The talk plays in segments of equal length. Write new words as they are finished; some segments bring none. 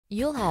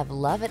You'll have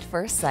love at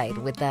first sight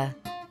with the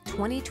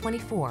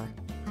 2024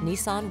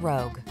 Nissan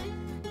Rogue.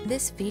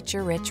 This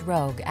feature-rich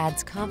Rogue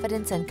adds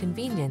confidence and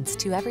convenience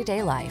to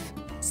everyday life.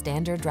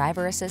 Standard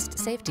driver assist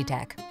safety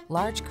tech,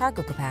 large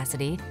cargo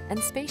capacity, and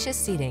spacious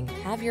seating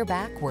have your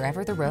back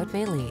wherever the road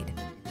may lead.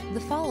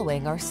 The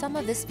following are some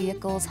of this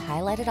vehicle's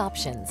highlighted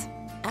options: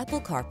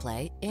 Apple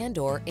CarPlay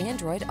and/or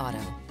Android Auto,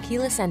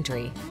 keyless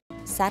entry,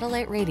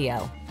 satellite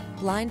radio,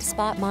 blind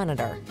spot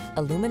monitor,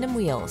 aluminum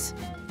wheels,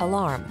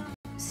 alarm,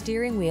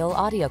 steering wheel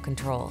audio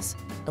controls,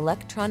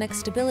 electronic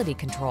stability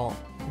control,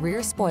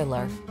 rear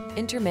spoiler,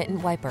 intermittent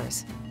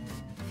wipers.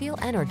 Feel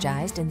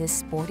energized in this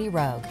sporty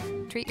Rogue.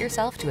 Treat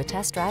yourself to a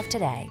test drive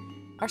today.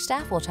 Our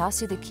staff will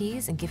toss you the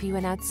keys and give you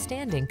an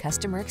outstanding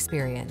customer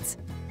experience.